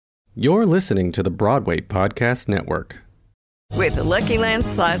You're listening to the Broadway Podcast Network. With the Lucky Land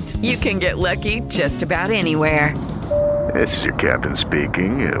Slots, you can get lucky just about anywhere. This is your captain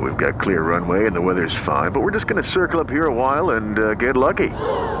speaking. We've got clear runway and the weather's fine, but we're just going to circle up here a while and get lucky.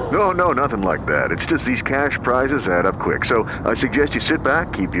 No, nothing like that. It's just these cash prizes add up quick. So I suggest you sit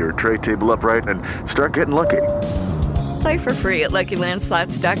back, keep your tray table upright, and start getting lucky. Play for free at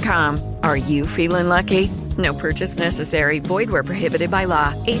LuckyLandSlots.com. Are you feeling lucky? No purchase necessary. Void where prohibited by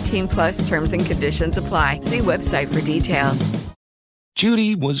law. 18+ terms and conditions apply. See website for details.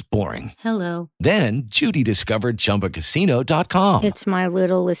 Judy was boring. Hello. Then Judy discovered ChumbaCasino.com. It's my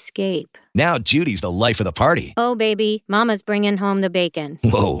little escape. Now Judy's the life of the party. Oh, baby, mama's bringing home the bacon.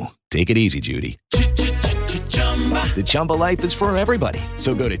 Whoa, take it easy, Judy. The Chumba life is for everybody.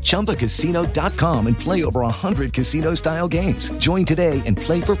 So go to ChumbaCasino.com and play over 100 casino-style games. Join today and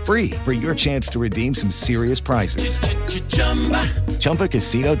play for free for your chance to redeem some serious prizes.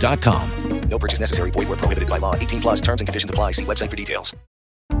 ChumbaCasino.com. No purchase necessary. Void where prohibited by law. 18+ terms and conditions apply. See website for details.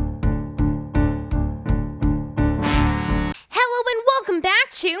 Hello and welcome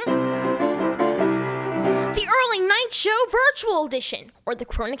back to the Early Night Show Virtual Edition, or the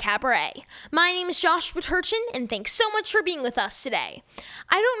Corona Cabaret. My name is Joshua Turchin, and thanks so much for being with us today.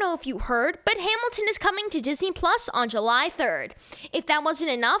 I don't know if you heard, but Hamilton is coming to Disney Plus on July 3rd. If that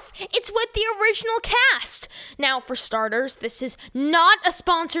wasn't enough, it's with the original cast. Now, for starters, this is not a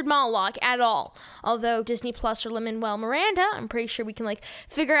sponsored monologue at all. Although Disney Plus or Lin-Manuel Miranda, I'm pretty sure we can,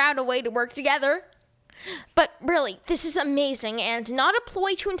 figure out a way to work together. But really, this is amazing and not a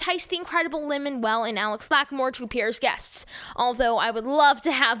ploy to entice the incredible Lin-Manuel and Alex Lackmore to appear as guests, although I would love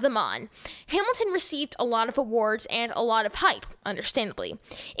to have them on. Hamilton received a lot of awards and a lot of hype, understandably.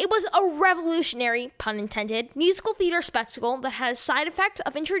 It was a revolutionary, pun intended, musical theater spectacle that had a side effect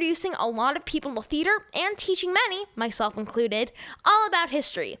of introducing a lot of people to theater and teaching many, myself included, all about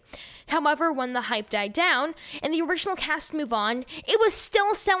history. However, when the hype died down and the original cast moved on, it was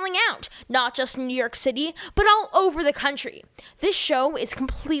still selling out, not just in New York City, but all over the country. This show is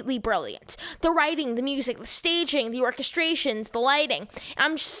completely brilliant. The writing, the music, the staging, the orchestrations, the lighting.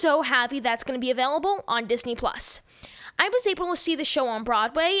 And I'm so happy that's going to be available on Disney+. I was able to see the show on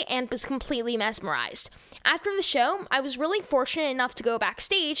Broadway and was completely mesmerized. After the show, I was really fortunate enough to go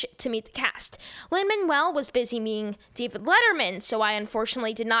backstage to meet the cast. Lin-Manuel was busy meeting David Letterman, so I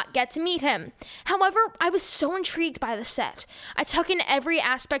unfortunately did not get to meet him. However, I was so intrigued by the set. I took in every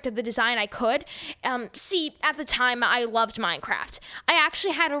aspect of the design I could. See, at the time, I loved Minecraft. I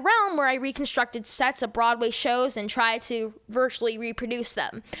actually had a realm where I reconstructed sets of Broadway shows and tried to virtually reproduce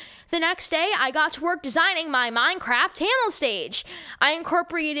them. The next day, I got to work designing my Minecraft Hamilton stage. I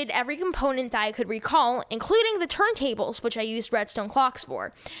incorporated every component that I could recall, including the turntables, which I used redstone clocks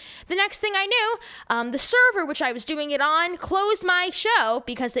for. The next thing I knew, the server which I was doing it on closed my show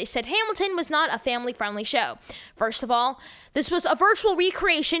because they said Hamilton was not a family-friendly show. First of all, this was a virtual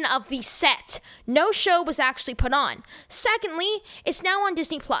recreation of the set. No show was actually put on. Secondly, it's now on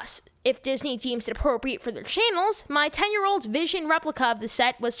Disney+. If Disney deems it appropriate for their channels, my 10-year-old Vision replica of the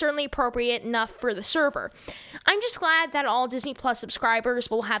set was certainly appropriate enough for the server. I'm just glad that all Disney Plus subscribers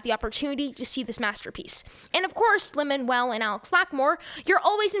will have the opportunity to see this masterpiece. And of course, Lin-Manuel and Alex Lackmore, you're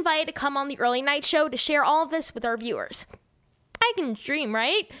always invited to come on the Early Night Show to share all of this with our viewers. I can dream,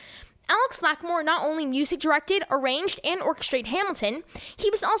 right? Alex Lackmore not only music directed, arranged, and orchestrated Hamilton, he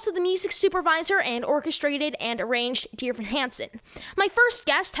was also the music supervisor and orchestrated and arranged Dear Evan Hansen. My first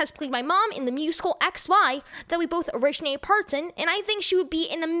guest has played my mom in the musical XY that we both originated parts in, and I think she would be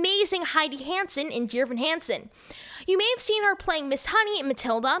an amazing Heidi Hansen in Dear Evan Hansen. You may have seen her playing Miss Honey in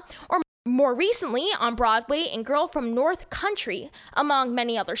Matilda, or more recently on Broadway in Girl from North Country, among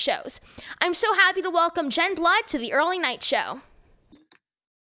many other shows. I'm so happy to welcome Jen Blood to the Early Night Show.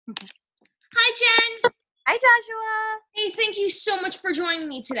 Hi, Jen. Hi, Joshua. Hey, thank you so much for joining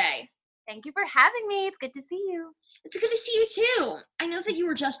me today. Thank you for having me. It's good to see you. It's good to see you, too. I know that you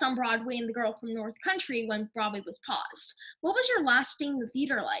were just on Broadway in The Girl from North Country when Broadway was paused. What was your last day in the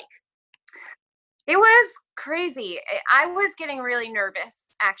theater like? It was crazy. I was getting really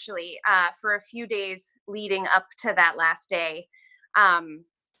nervous, actually, for a few days leading up to that last day.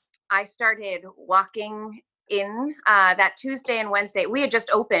 I started walking in that Tuesday and Wednesday. We had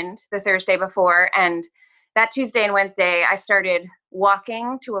just opened the Thursday before, and that Tuesday and Wednesday, I started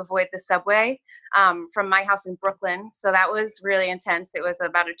walking to avoid the subway from my house in Brooklyn. So that was really intense. It was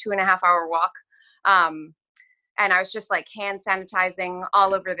about a 2.5-hour walk. And I was just hand sanitizing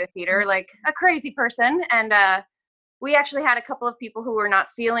all over the theater like a crazy person. And we actually had a couple of people who were not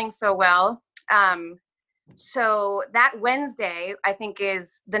feeling so well. So that Wednesday, I think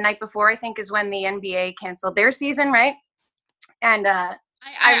is the night before, I think is when the NBA canceled their season, right? And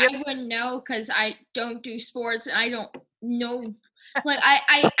I really wouldn't know because I don't do sports and I don't know. Like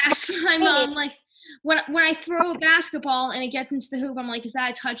I ask my mom like when I throw a basketball and it gets into the hoop, I'm like, is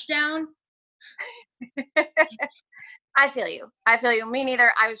that a touchdown? I feel you. I feel you. Me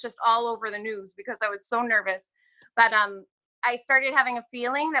neither. I was just all over the news because I was so nervous. But I started having a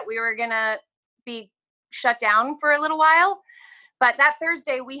feeling that we were gonna be shut down for a little while. But that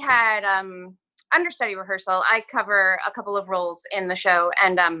Thursday we had understudy rehearsal. I cover a couple of roles in the show,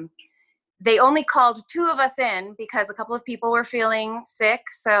 and they only called 2 of us in because a couple of people were feeling sick.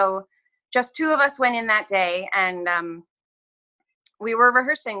 So just 2 of us went in that day, and we were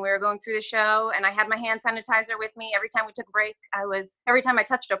rehearsing. We were going through the show, and I had my hand sanitizer with me. Every time we took a break, every time I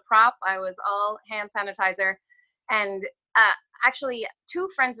touched a prop, I was all hand sanitizer. And actually, 2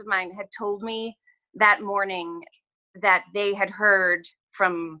 friends of mine had told me that morning that they had heard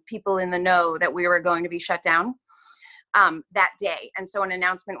from people in the know that we were going to be shut down that day. And so an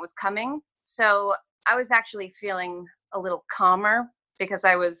announcement was coming. So I was actually feeling a little calmer because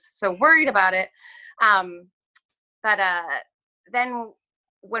I was so worried about it. But then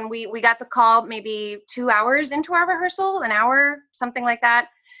when we got the call, maybe 2 hours into our rehearsal, an hour, something like that.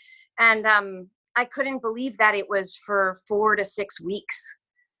 And I couldn't believe that it was for 4 to 6 weeks,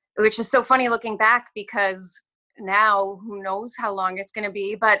 which is so funny looking back because now who knows how long it's going to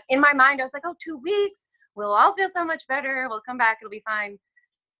be. But in my mind, I was like, oh, 2 weeks, we'll all feel so much better. We'll come back. It'll be fine.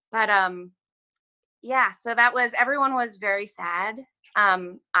 But yeah, so everyone was very sad.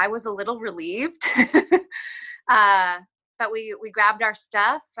 I was a little relieved. But we grabbed our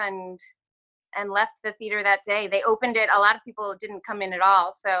stuff and left the theater that day. They opened it. A lot of people didn't come in at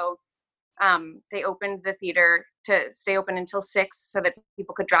all. So they opened the theater to stay open until 6 so that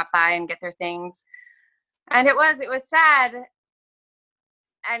people could drop by and get their things. And it was sad.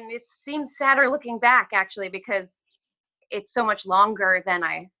 And it seems sadder looking back, actually, because it's so much longer than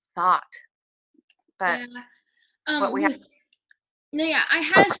I thought. But what we have. No, yeah, I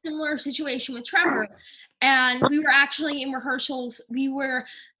had a similar situation with Trevor, and we were actually in rehearsals. We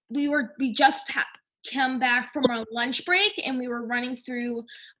just come back from our lunch break, and we were running through.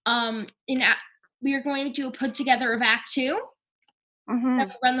 We were going to do a put together of Act 2. Mm-hmm. That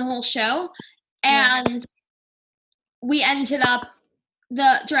would run the whole show, and we ended up.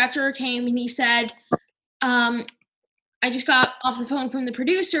 The director came and he said, "I just got off the phone from the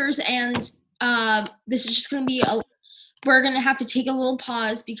producers, and this is just going to be we're going to have to take a little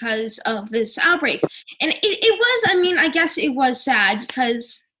pause because of this outbreak." And it was, I mean, I guess it was sad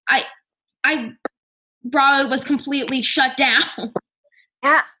because Broadway was completely shut down.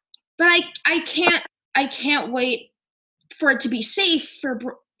 Yeah. But I can't wait for it to be safe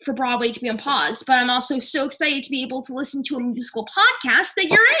for Broadway to be on pause. But I'm also so excited to be able to listen to a musical podcast that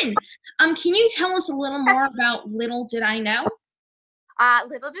you're in. Can you tell us a little more about Little Did I Know?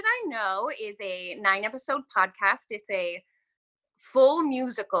 Little Did I Know is a 9-episode podcast. It's a full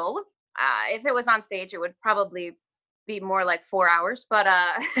musical. If it was on stage, it would probably be more like 4 hours. But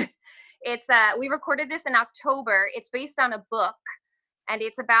we recorded this in October. It's based on a book, and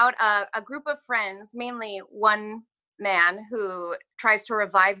it's about a group of friends, mainly one man who tries to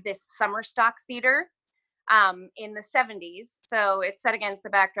revive this summer stock theater in the 70s. So it's set against the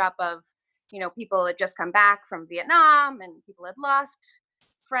backdrop of people had just come back from Vietnam and people had lost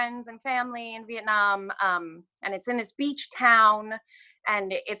friends and family in Vietnam. And it's in this beach town,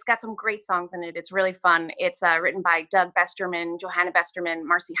 and it's got some great songs in it. It's really fun. It's written by Doug Besterman, Johanna Besterman,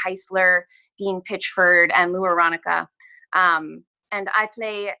 Marcy Heisler, Dean Pitchford, and Lou Aronica. And I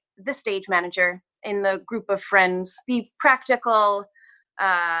play the stage manager in the group of friends, the practical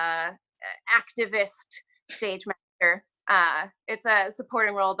activist stage manager. It's a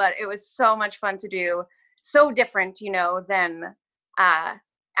supporting role, but it was so much fun to do. So different, than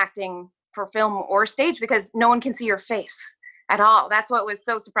acting for film or stage, because no one can see your face at all. That's what was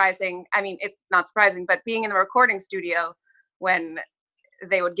so surprising. I mean, it's not surprising, but being in the recording studio when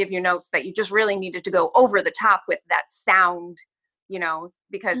they would give you notes that you just really needed to go over the top with that sound,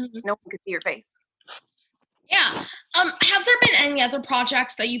 because no one could see your face. Yeah. Have there been any other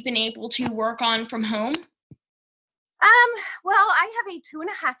projects that you've been able to work on from home? Well, I have a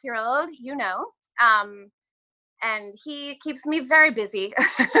 2.5-year-old, and he keeps me very busy.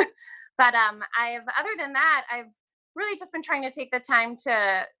 But other than that, I've really just been trying to take the time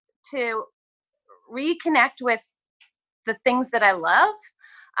to reconnect with the things that I love,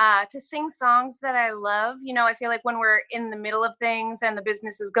 to sing songs that I love. I feel like when we're in the middle of things and the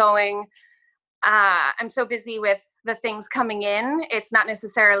business is going, I'm so busy with the things coming in. It's not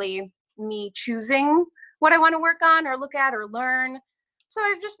necessarily me choosing what I want to work on or look at or learn. So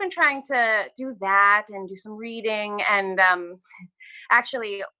I've just been trying to do that and do some reading. And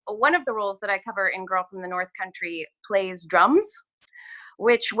actually, one of the roles that I cover in Girl from the North Country plays drums,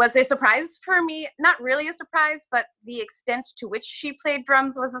 which was a surprise for me. Not really a surprise, but the extent to which she played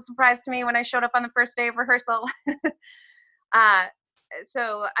drums was a surprise to me when I showed up on the first day of rehearsal.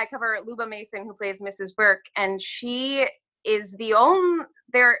 So I cover Luba Mason, who plays Mrs. Burke, and she is the only,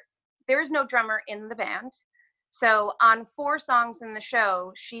 there is no drummer in the band. So on 4 songs in the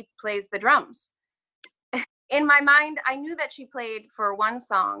show, she plays the drums. In my mind, I knew that she played for one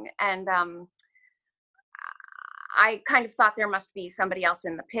song, and I kind of thought there must be somebody else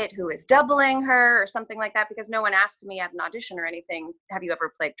in the pit who is doubling her or something like that, because no one asked me at an audition or anything, have you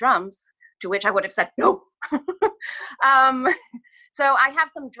ever played drums? To which I would have said, no. So I have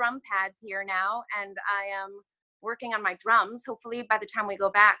some drum pads here now, and I am working on my drums. Hopefully by the time we go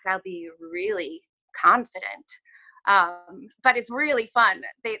back, I'll be really confident. But it's really fun.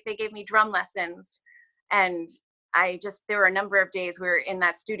 They gave me drum lessons, and there were a number of days we were in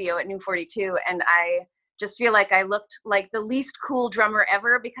that studio at New 42, and I just feel like I looked like the least cool drummer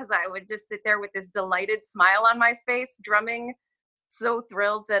ever, because I would just sit there with this delighted smile on my face, drumming, so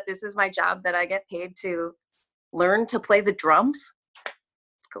thrilled that this is my job, that I get paid to learn to play the drums.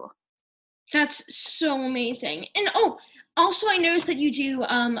 It's cool. That's so amazing. And also I noticed that you do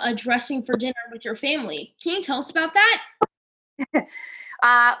a dressing for dinner with your family. Can you tell us about that?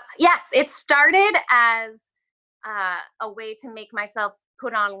 Yes, it started as a way to make myself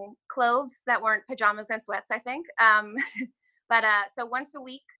put on clothes that weren't pajamas and sweats, I think. But so once a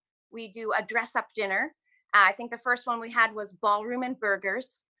week, we do a dress-up dinner. I think the first one we had was ballroom and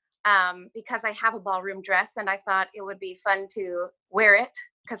burgers, because I have a ballroom dress, and I thought it would be fun to wear it,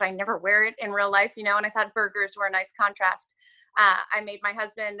 because I never wear it in real life, and I thought burgers were a nice contrast. I made my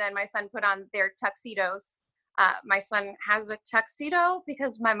husband and my son put on their tuxedos. My son has a tuxedo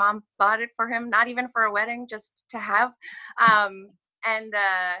because my mom bought it for him, not even for a wedding, just to have. And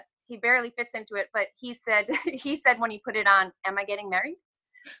he barely fits into it, but he said when he put it on, "Am I getting married?"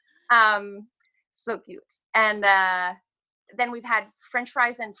 So cute. And then we've had French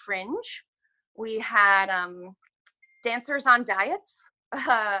fries and fringe. We had dancers on diets,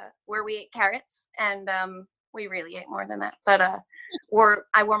 where we ate carrots, and we really ate more than that. But I wore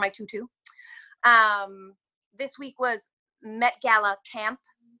my tutu. This week was Met Gala camp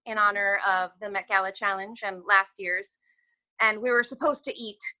in honor of the Met Gala challenge and last year's. And we were supposed to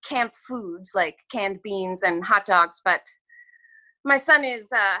eat camp foods like canned beans and hot dogs, but my son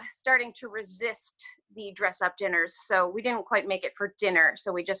is starting to resist the dress-up dinners, so we didn't quite make it for dinner,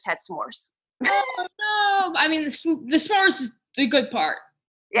 so we just had s'mores. Oh, no. I mean, the s'mores is the good part.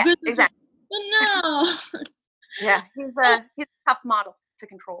 Yeah, exactly. But no. Yeah, he's a tough model to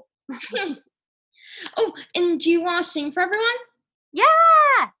control. Oh, and do you want to sing for everyone?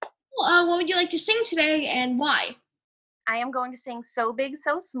 Yeah! Well, what would you like to sing today, and why? I am going to sing So Big,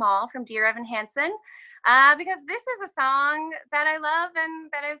 So Small from Dear Evan Hansen, because this is a song that I love and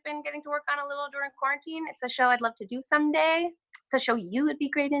that I've been getting to work on a little during quarantine. It's a show I'd love to do someday. It's a show you would be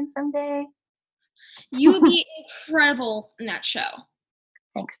great in someday. You would be incredible in that show.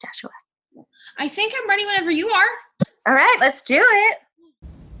 Thanks, Joshua. I think I'm ready whenever you are. All right, let's do it.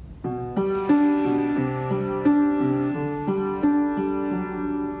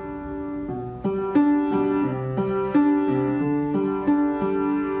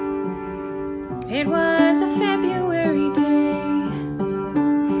 It was a February day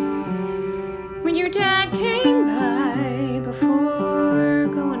when your dad came by before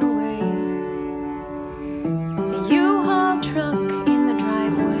going away. A U-Haul truck in the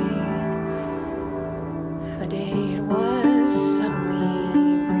driveway. The day it was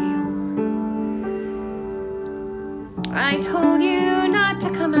suddenly real. I told you not to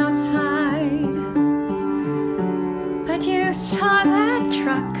come outside, but you saw that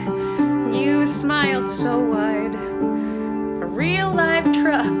truck. You smiled so wide, a real live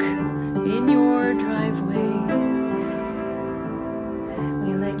truck in your driveway.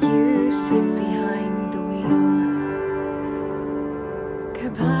 We let you sit behind the wheel.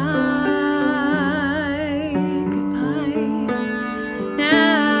 Goodbye, goodbye.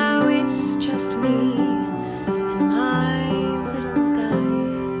 Now it's just me and my little guy.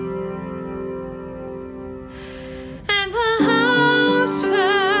 And the house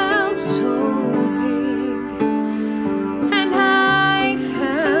felt so big, and I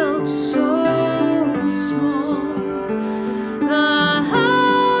felt so small. The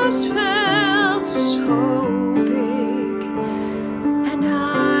house felt so big, and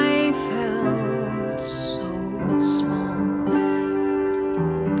I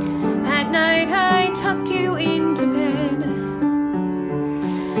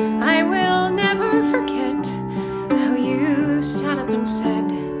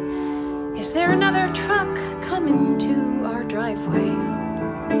Is there another truck coming to our driveway?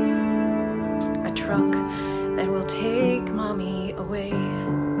 A truck that will take Mommy away.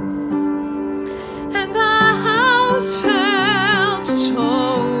 And the house felt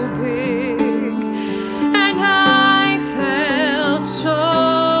so big, and I felt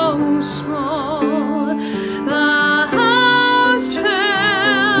so small. The house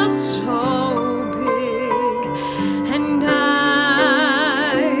felt so big, and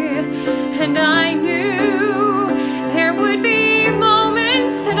I knew there would be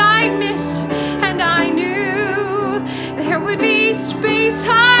moments that I'd miss, and I knew there would be space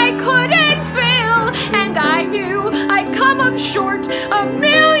I couldn't fill, and I knew I'd come up short a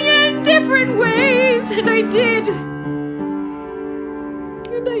million different ways, and I did,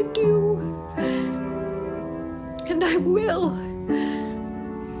 and I do, and I will.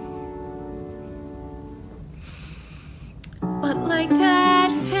 But like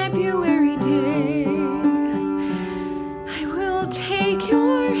that February day, I will take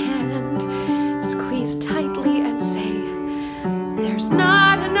your hand, squeeze tightly and say, there's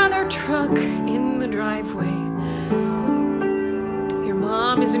not another truck in the driveway. Your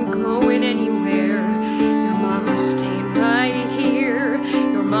mom isn't going anywhere. Your mom is staying right here.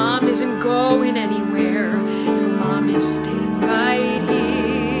 Your mom isn't going anywhere. Your mom is staying right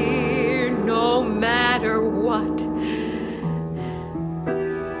here, no matter what.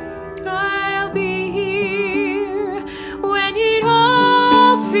 I'll be here when it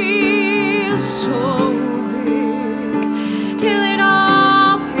all feels so big, till it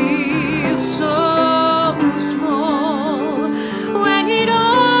all feels so small, when it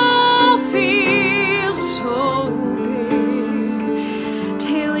all feels so big,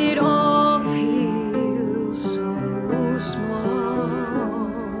 till it all feels so small,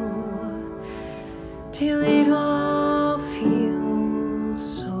 till it all feels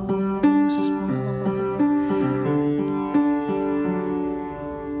so small.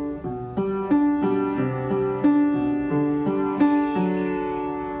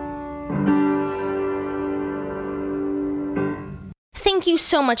 Thank you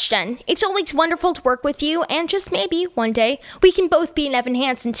so much, Jen. It's always wonderful to work with you, and just maybe one day we can both be an Evan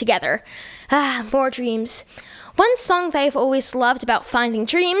Hansen together. More dreams. One song that I've always loved about finding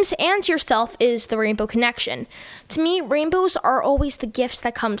dreams and yourself is The Rainbow Connection. To me, rainbows are always the gifts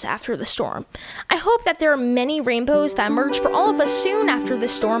that comes after the storm. I hope that there are many rainbows that emerge for all of us soon after the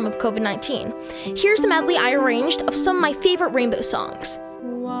storm of COVID-19. Here's a medley I arranged of some of my favorite rainbow songs.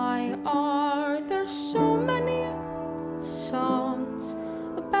 Why are there so many songs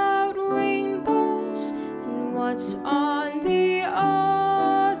about rainbows, and what's on the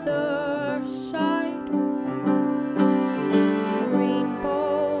other side?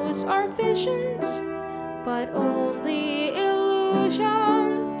 Rainbows are visions, but only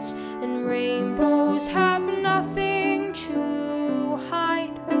illusions, and rainbows have nothing to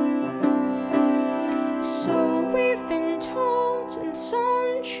hide. So we've been told, and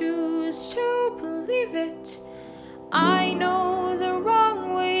some choose to believe it. I know the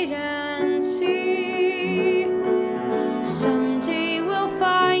wrong, wait and see. Someday we'll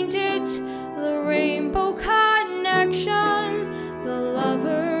find it, the rainbow connection, the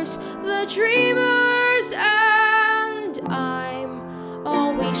lovers, the dreamers, and I'm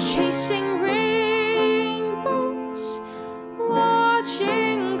always chasing rainbows,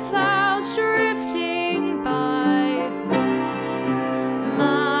 watching clouds drifting by.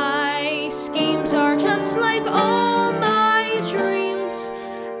 My schemes are just like all my dreams,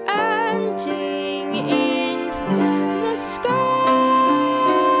 ending in the sky.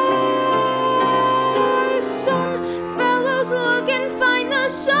 Some fellows look and find the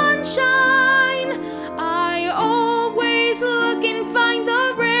sunshine. I always look and find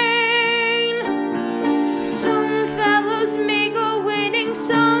the rain. Some fellows may go winning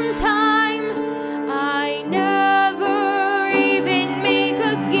sometime. I never even make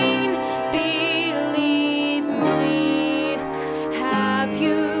a gain. Believe me. Have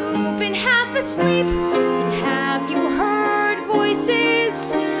you been half asleep? And have you heard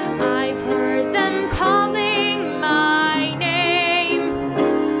voices? I've heard them calling my name.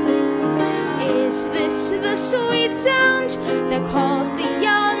 Is this the sweet sound that calls the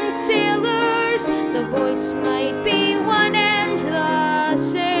young sailors? The voice might be one and the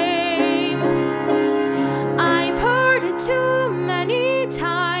same. I've heard it too many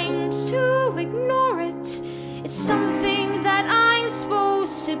times to ignore it. It's something that I'm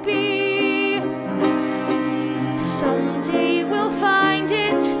supposed to be. Someday we'll find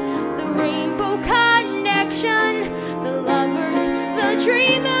it, the rainbow connection, the lovers, the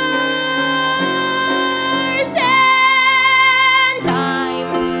dreamers, and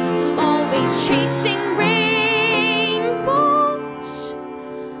I'm always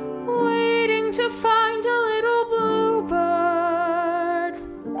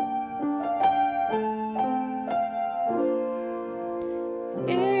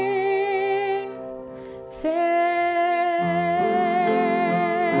in vain.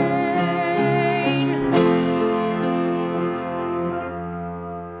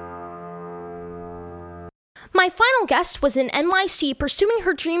 My final guest was in NYC pursuing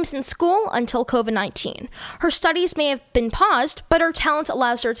her dreams in school until COVID-19. Her studies may have been paused, but her talent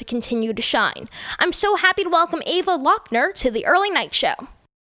allows her to continue to shine. I'm so happy to welcome Ava Locknar to the Early Night Show.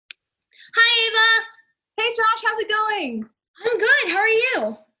 Hi, Ava. Hey, Josh, how's it going? I'm good. How are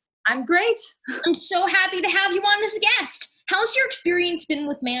you? I'm great. I'm so happy to have you on as a guest. How's your experience been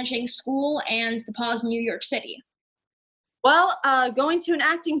with managing school and the pause in New York City? Well, going to an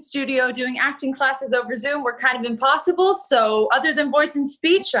acting studio, doing acting classes over Zoom were kind of impossible. So other than voice and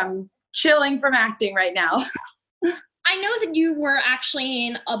speech, I'm chilling from acting right now. I know that you were actually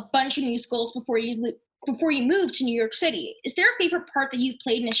in a bunch of musicals before you moved to New York City. Is there a favorite part that you've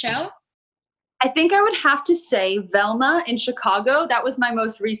played in a show? I think I would have to say Velma in Chicago. That was my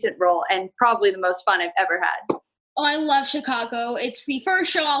most recent role and probably the most fun I've ever had. Oh, I love Chicago. It's the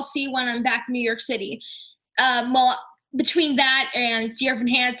first show I'll see when I'm back in New York City. Between that and Dear Evan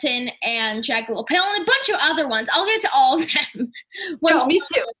Hansen and Jack Little Pale and a bunch of other ones. I'll get to all of them. Me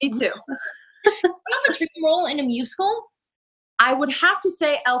too. Do you have a dream role in a musical? I would have to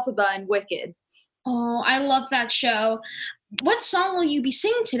say Elphaba in Wicked. Oh, I love that show. What song will you be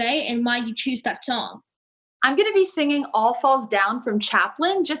singing today, and why did you choose that song? I'm going to be singing All Falls Down from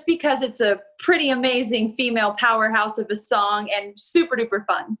Chaplin just because it's a pretty amazing female powerhouse of a song and super duper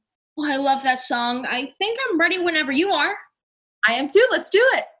fun. Oh, I love that song. I think I'm ready whenever you are. I am too. Let's do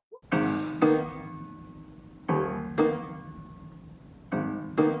it.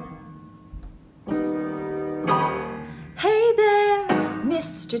 Hey there,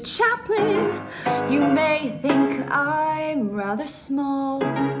 Mr. Chaplin. You may think I'm rather small,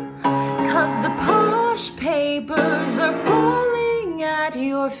 'cause the posh papers are falling at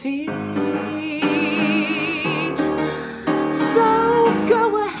your feet. So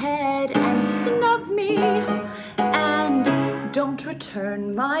go ahead and snub me and don't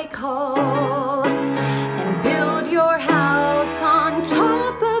return my call, and build your house on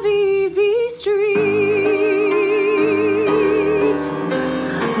top of Easy Street.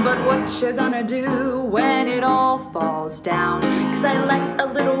 But what you gonna do when it all falls down? 'Cause I let a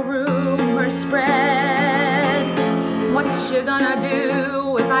little rumor spread. What you gonna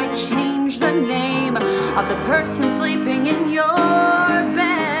do if I change the name of the person sleeping in your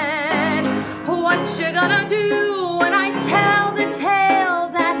bed? What you gonna do when I tell the tale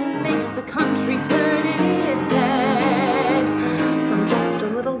that makes the country turn its head? From just a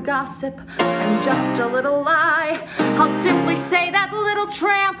little gossip and just a little lie, I'll simply say that little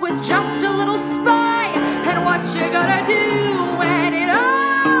tramp was just a little spy. And what you gonna do when it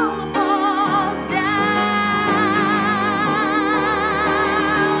all falls down?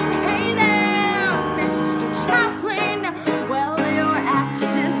 Hey there, Mr. Chaplin. Well, your act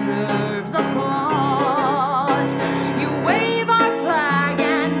deserves applause. You wave our flag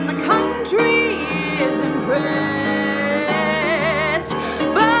and the country is impressed.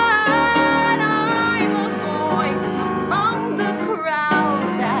 But I'm a voice among the crowd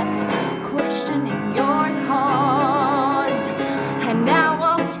that's questioning your cause. And now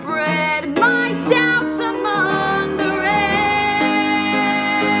I'll spread my doubts among the rest.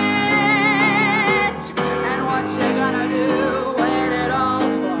 And what you gonna do when it all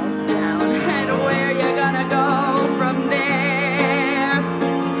falls down? And where you gonna go from there?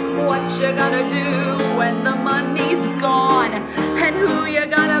 What you gonna do when the money's gone? And who you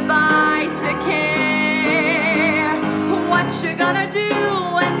gonna buy to care? What you gonna do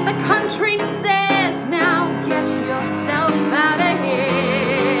when the country says, now get yourself out of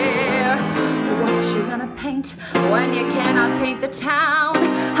here? What you gonna paint when you cannot paint the town?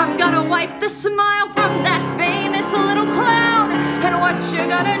 I'm gonna wipe the smile from that famous little clown. And what you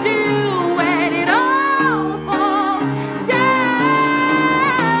gonna do when it all falls down?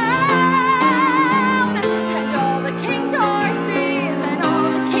 And all the king's horses and all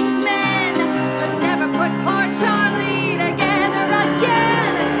the king's men could never put poor Charlie together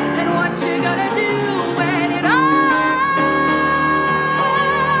again. And what you gonna do when it all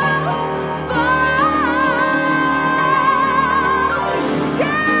falls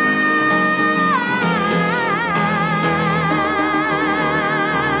down?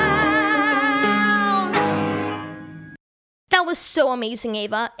 That was so amazing,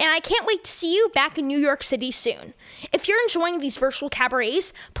 Ava, and I can't wait to see you back in New York City soon. If you're enjoying these virtual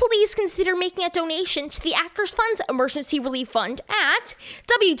cabarets, please consider making a donation to the Actors Fund's Emergency Relief Fund at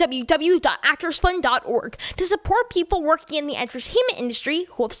www.actorsfund.org to support people working in the entertainment industry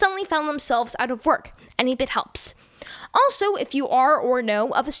who have suddenly found themselves out of work. Any bit helps. Also, if you are or know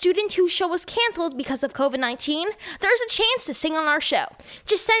of a student whose show was canceled because of COVID-19, there's a chance to sing on our show.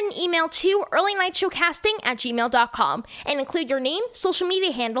 Just send an email to earlynightshowcasting@gmail.com and include your name, social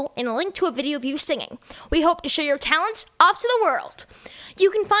media handle, and a link to a video of you singing. We hope to show your talents off to the world. You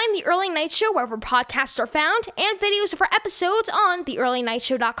can find The Early Night Show wherever podcasts are found and videos of our episodes on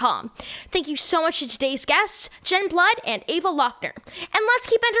theearlynightshow.com. Thank you so much to today's guests, Jen Blood and Ava Locknar. And let's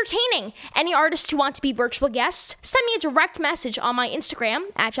keep entertaining. Any artists who want to be virtual guests, send me a direct message on my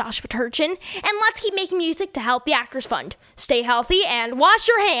Instagram @JoshuaTurchin, and let's keep making music to help the Actors Fund. Stay healthy and wash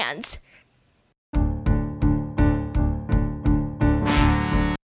your hands.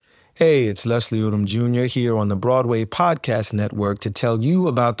 Hey, it's Leslie Odom Jr. here on the Broadway Podcast Network to tell you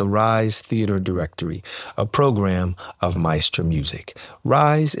about the Rise Theater Directory, a program of Maestro Music.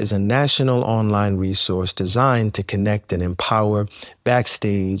 Rise is a national online resource designed to connect and empower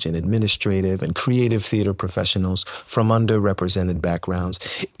backstage and administrative and creative theater professionals from underrepresented backgrounds.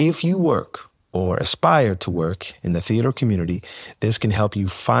 If you work or aspire to work in the theater community, this can help you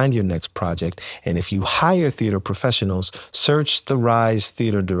find your next project. And if you hire theater professionals, search the Rise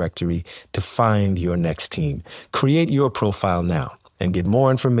Theater Directory to find your next team. Create your profile now and get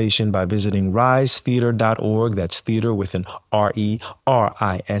more information by visiting risetheater.org. That's theater with an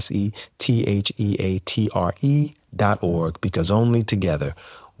RERISETHEATRE.org, because only together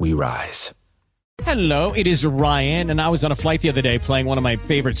we rise. Hello, it is Ryan, and I was on a flight the other day playing one of my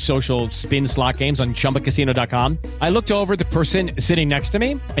favorite social spin slot games on ChumbaCasino.com. I looked over at the person sitting next to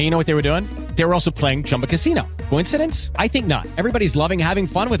me, and you know what they were doing? They were also playing Chumba Casino. Coincidence? I think not. Everybody's loving having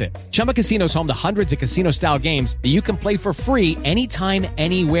fun with it. Chumba Casino is home to hundreds of casino-style games that you can play for free anytime,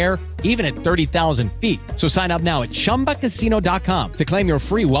 anywhere, even at 30,000 feet. So sign up now at ChumbaCasino.com to claim your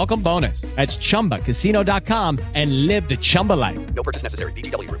free welcome bonus. That's ChumbaCasino.com and live the Chumba life. No purchase necessary.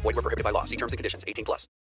 VGW. Void where prohibited by law. See terms and conditions. 18+.